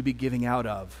time should you be giving out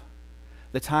of?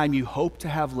 The time you hope to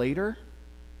have later?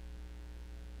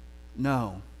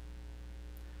 No.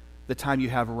 The time you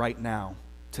have right now,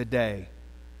 today.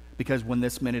 Because when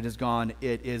this minute is gone,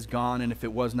 it is gone, and if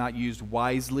it was not used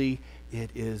wisely,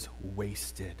 it is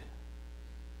wasted.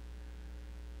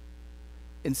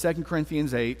 In 2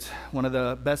 Corinthians 8, one of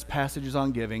the best passages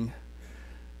on giving,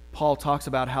 Paul talks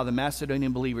about how the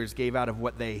Macedonian believers gave out of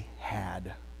what they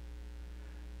had.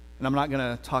 And I'm not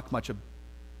going to talk much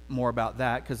more about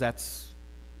that because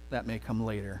that may come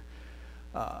later.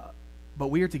 But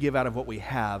we are to give out of what we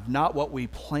have, not what we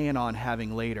plan on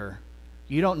having later.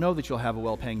 You don't know that you'll have a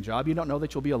well-paying job. You don't know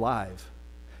that you'll be alive.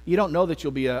 You don't know that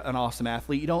you'll be an awesome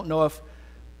athlete. You don't know if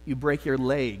you break your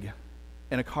leg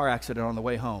in a car accident on the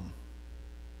way home.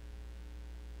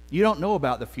 You don't know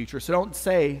about the future, so don't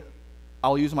say,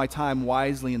 I'll use my time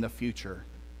wisely in the future.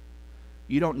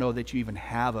 You don't know that you even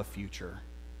have a future.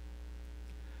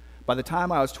 By the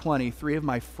time I was 20, 3 of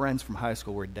my friends from high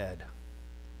school were dead.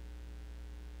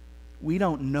 We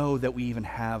don't know that we even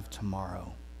have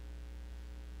tomorrow.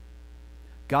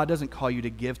 God doesn't call you to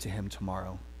give to him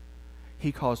tomorrow.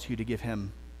 He calls you to give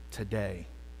him today,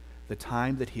 the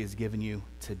time that he has given you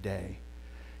today.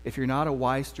 If you're not a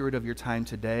wise steward of your time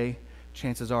today,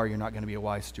 chances are you're not going to be a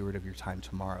wise steward of your time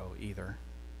tomorrow either.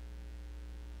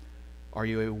 Are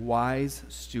you a wise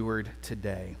steward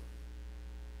today?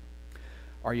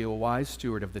 Are you a wise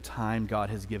steward of the time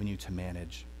God has given you to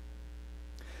manage?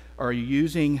 Are you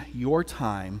using your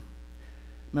time?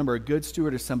 Remember, a good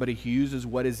steward is somebody who uses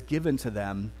what is given to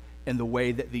them in the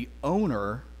way that the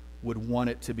owner would want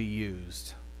it to be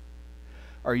used.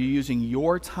 Are you using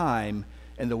your time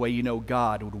in the way you know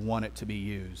God would want it to be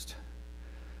used?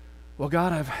 Well,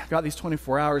 God, I've got these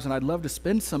 24 hours and I'd love to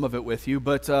spend some of it with you,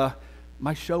 but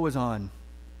my show is on.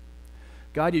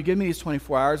 God, you give me these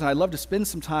 24 hours and I'd love to spend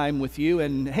some time with you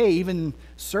and, hey, even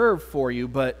serve for you,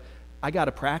 but I got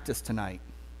to practice tonight.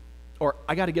 Or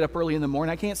I got to get up early in the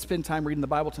morning. I can't spend time reading the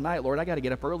Bible tonight, Lord. I got to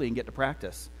get up early and get to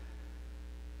practice.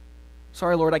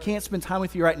 Sorry, Lord, I can't spend time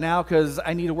with you right now because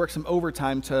I need to work some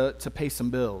overtime to pay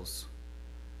some bills.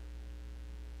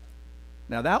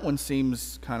 Now that one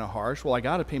seems kind of harsh. Well, I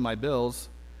got to pay my bills.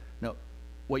 No,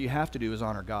 what you have to do is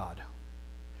honor God.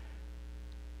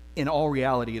 In all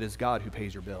reality, it is God who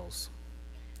pays your bills.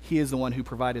 He is the one who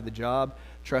provided the job.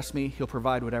 Trust me, he'll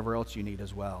provide whatever else you need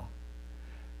as well.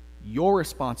 Your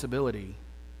responsibility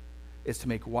is to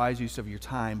make wise use of your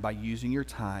time by using your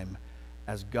time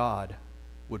as God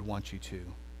would want you to.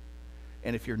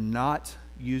 And if you're not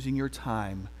using your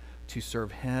time to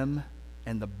serve him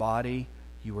and the body,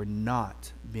 you are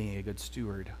not being a good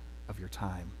steward of your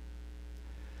time.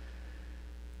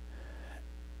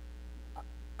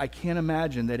 I can't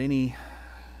imagine that any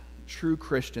true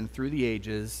Christian through the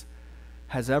ages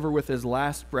has ever with his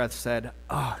last breath said,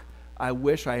 I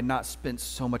wish I had not spent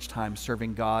so much time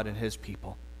serving God and his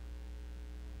people.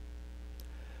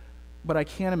 But I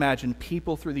can't imagine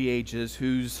people through the ages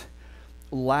whose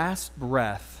last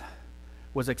breath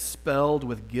was expelled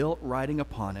with guilt riding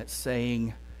upon it,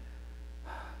 saying,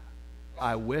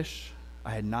 I wish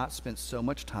I had not spent so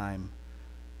much time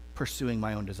pursuing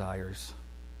my own desires.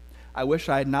 I wish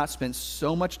I had not spent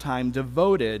so much time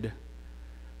devoted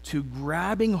to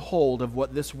grabbing hold of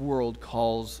what this world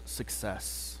calls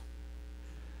success.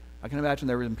 I can imagine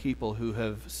there have been people who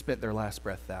have spent their last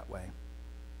breath that way.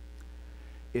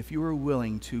 If you are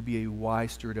willing to be a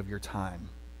wise steward of your time,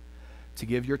 to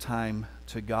give your time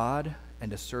to God and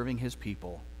to serving his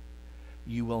people,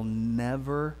 you will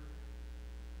never,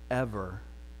 ever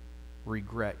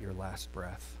regret your last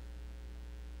breath.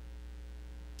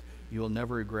 You will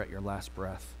never regret your last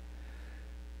breath.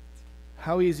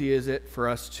 How easy is it for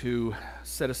us to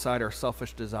set aside our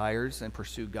selfish desires and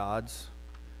pursue God's?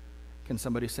 Can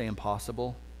somebody say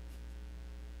impossible?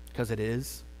 Because it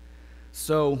is.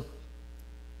 So,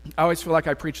 I always feel like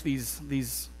I preach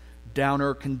these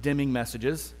downer, condemning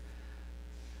messages.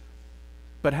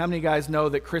 But how many guys know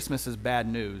that Christmas is bad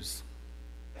news?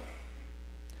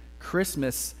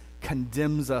 Christmas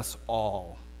condemns us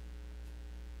all.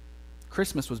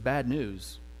 Christmas was bad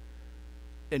news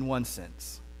in one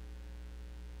sense.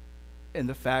 In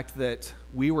the fact that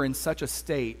we were in such a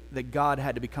state that God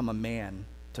had to become a man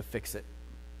to fix it.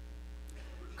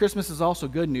 Christmas is also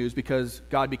good news because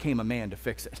God became a man to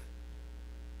fix it.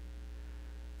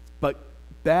 But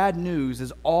bad news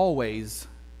is always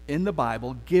in the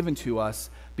Bible given to us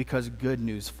because good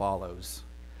news follows.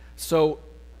 So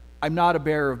I'm not a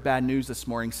bearer of bad news this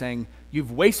morning saying,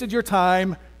 you've wasted your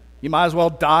time, you might as well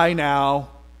die now.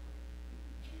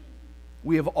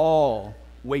 We have all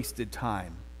wasted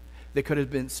time that could have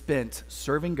been spent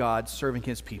serving God, serving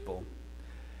his people.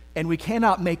 And we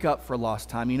cannot make up for lost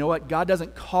time. You know what? God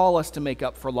doesn't call us to make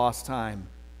up for lost time.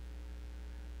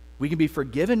 We can be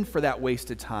forgiven for that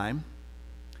wasted time.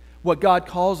 What God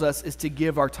calls us is to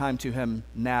give our time to him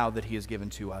now that he has given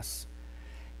to us.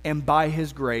 And by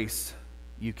his grace,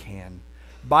 you can.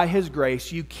 By his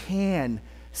grace, you can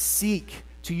seek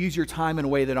to use your time in a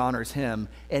way that honors him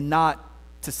and not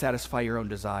to satisfy your own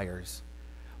desires.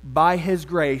 By his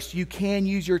grace, you can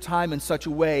use your time in such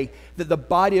a way that the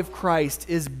body of Christ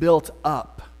is built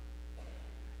up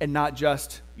and not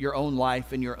just your own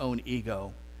life and your own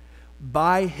ego.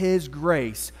 By his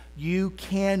grace, you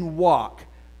can walk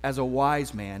as a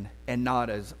wise man and not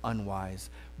as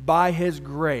unwise. By his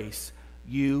grace,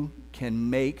 you can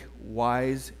make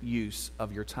wise use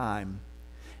of your time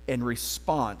in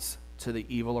response to the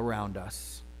evil around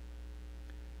us.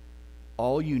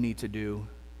 All you need to do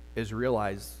is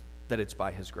realize that it's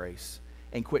by his grace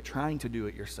and quit trying to do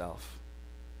it yourself.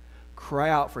 Cry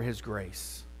out for his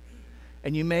grace.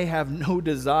 And you may have no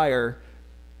desire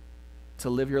to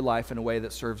live your life in a way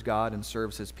that serves God and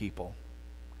serves his people.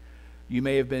 You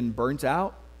may have been burnt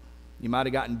out. You might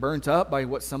have gotten burnt up by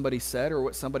what somebody said or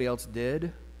what somebody else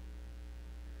did.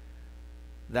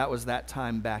 That was that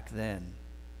time back then.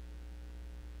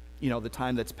 You know, the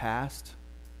time that's passed.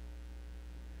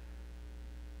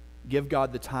 Give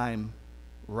God the time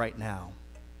right now.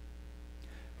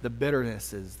 The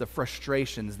bitternesses, the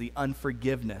frustrations, the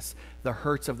unforgiveness, the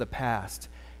hurts of the past.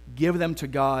 Give them to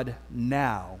God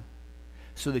now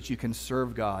so that you can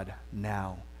serve God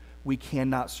now. We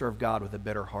cannot serve God with a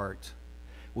bitter heart.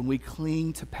 When we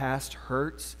cling to past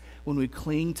hurts, when we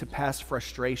cling to past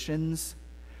frustrations,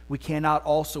 we cannot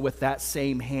also with that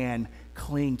same hand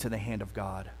cling to the hand of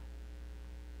God.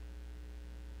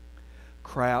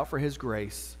 Cry out for his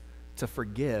grace to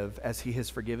forgive as he has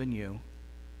forgiven you,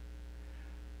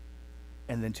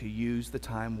 and then to use the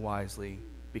time wisely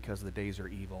because the days are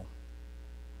evil.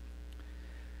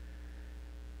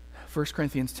 1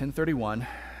 Corinthians 10:31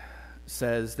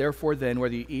 says, "Therefore then,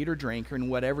 whether you eat or drink or in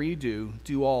whatever you do,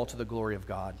 do all to the glory of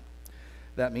God."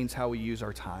 That means how we use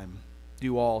our time.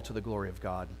 Do all to the glory of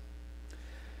God.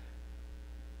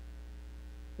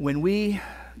 When we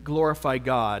glorify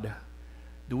God,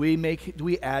 do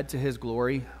we add to his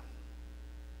glory?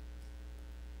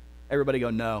 Everybody go,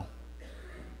 no.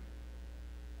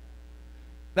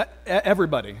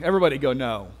 Everybody go,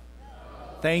 no.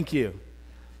 Thank you.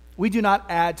 We do not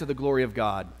add to the glory of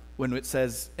God when it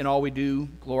says, in all we do,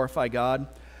 glorify God.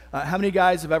 How many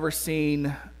guys have ever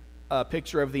seen a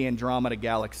picture of the Andromeda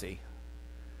Galaxy?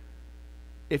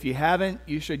 If you haven't,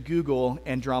 you should Google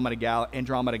Andromeda Galaxy.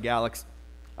 Andromeda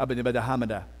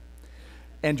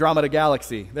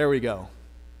Galaxy. There we go.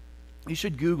 You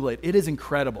should Google it. It is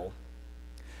incredible.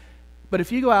 But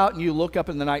if you go out and you look up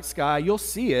in the night sky, you'll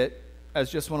see it as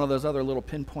just one of those other little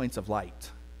pinpoints of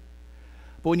light.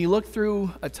 But when you look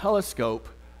through a telescope,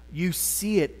 you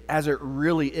see it as it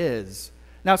really is.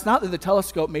 Now, it's not that the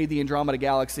telescope made the Andromeda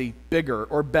Galaxy bigger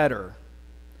or better.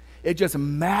 It just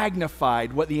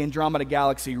magnified what the Andromeda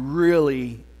Galaxy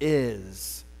really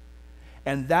is.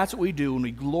 And that's what we do when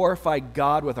we glorify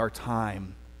God with our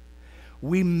time.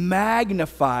 We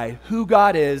magnify who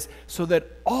God is so that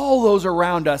all those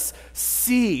around us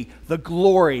see the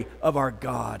glory of our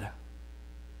God.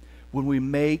 When we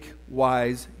make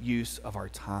wise use of our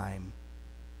time.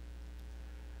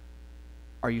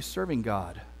 Are you serving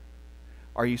God?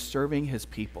 Are you serving his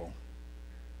people?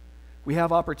 We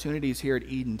have opportunities here at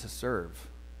Eden to serve.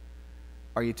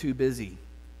 Are you too busy?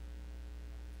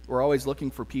 We're always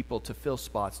looking for people to fill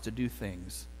spots, to do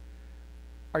things.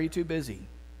 Are you too busy?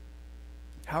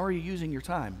 How are you using your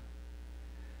time?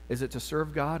 Is it to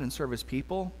serve God and serve his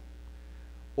people,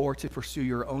 or to pursue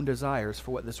your own desires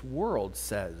for what this world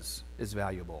says is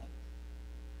valuable?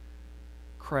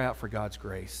 Cry out for God's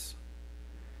grace.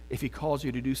 If he calls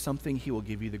you to do something, he will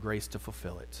give you the grace to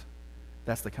fulfill it.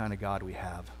 That's the kind of God we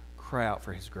have. Cry out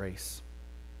for his grace.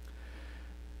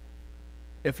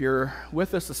 If you're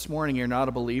with us this morning, you're not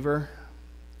a believer,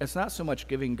 it's not so much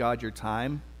giving God your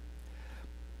time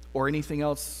or anything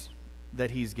else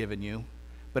that he's given you,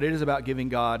 but it is about giving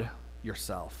God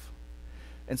yourself.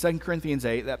 In 2 Corinthians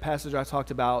 8, that passage I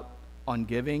talked about on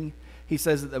giving, he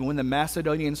says that when the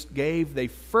Macedonians gave, they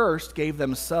first gave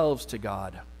themselves to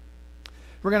God.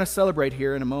 We're going to celebrate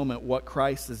here in a moment what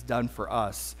Christ has done for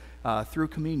us through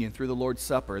communion, through the Lord's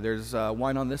Supper. There's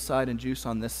wine on this side and juice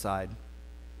on this side.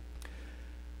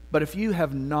 But if you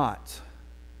have not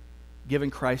given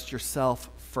Christ yourself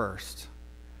first,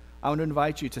 I want to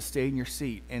invite you to stay in your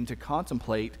seat and to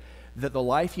contemplate that the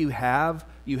life you have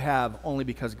only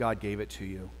because God gave it to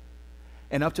you.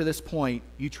 And up to this point,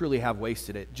 you truly have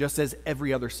wasted it, just as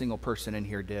every other single person in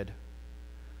here did.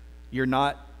 You're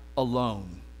not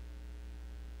alone.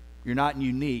 You're not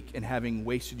unique in having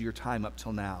wasted your time up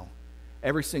till now.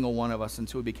 Every single one of us,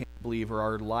 until we became a believer,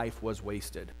 our life was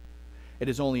wasted. It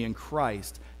is only in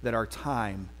Christ that our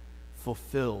time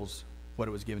fulfills what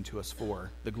it was given to us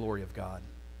for, the glory of God.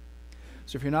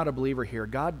 So if you're not a believer here,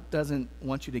 God doesn't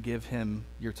want you to give him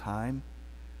your time.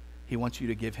 He wants you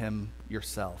to give him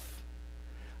yourself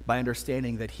by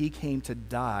understanding that he came to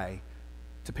die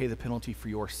to pay the penalty for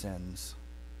your sins,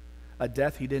 a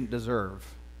death he didn't deserve,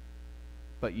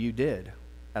 but you did,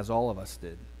 as all of us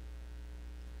did.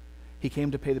 He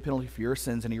came to pay the penalty for your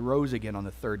sins, and he rose again on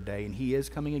the third day, and he is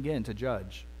coming again to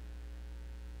judge.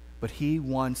 But he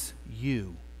wants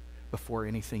you before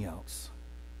anything else.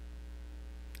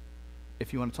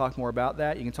 If you want to talk more about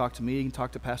that, you can talk to me, you can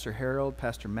talk to Pastor Harold,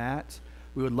 Pastor Matt.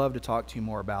 We would love to talk to you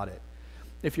more about it.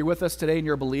 If you're with us today and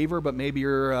you're a believer, but maybe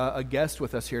you're a guest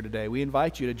with us here today, we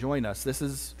invite you to join us. This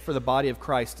is for the body of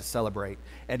Christ to celebrate,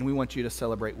 and we want you to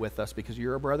celebrate with us because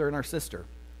you're a brother and our sister.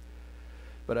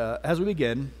 But as we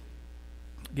begin,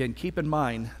 again, keep in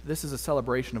mind, this is a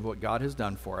celebration of what God has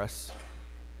done for us,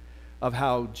 of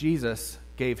how Jesus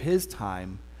gave his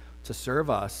time to serve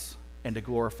us and to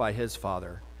glorify his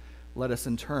Father. Let us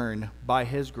in turn, by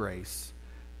his grace,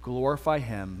 glorify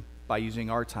him by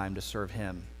using our time to serve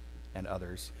him and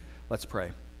others. Let's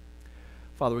pray.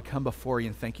 Father, we come before you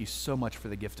and thank you so much for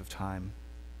the gift of time.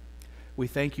 We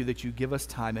thank you that you give us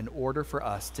time in order for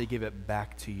us to give it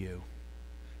back to you.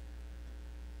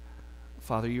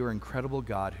 Father, you are an incredible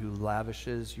God who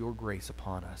lavishes your grace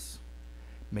upon us.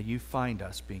 May you find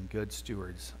us being good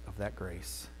stewards of that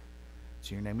grace.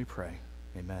 It's in your name we pray.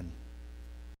 Amen.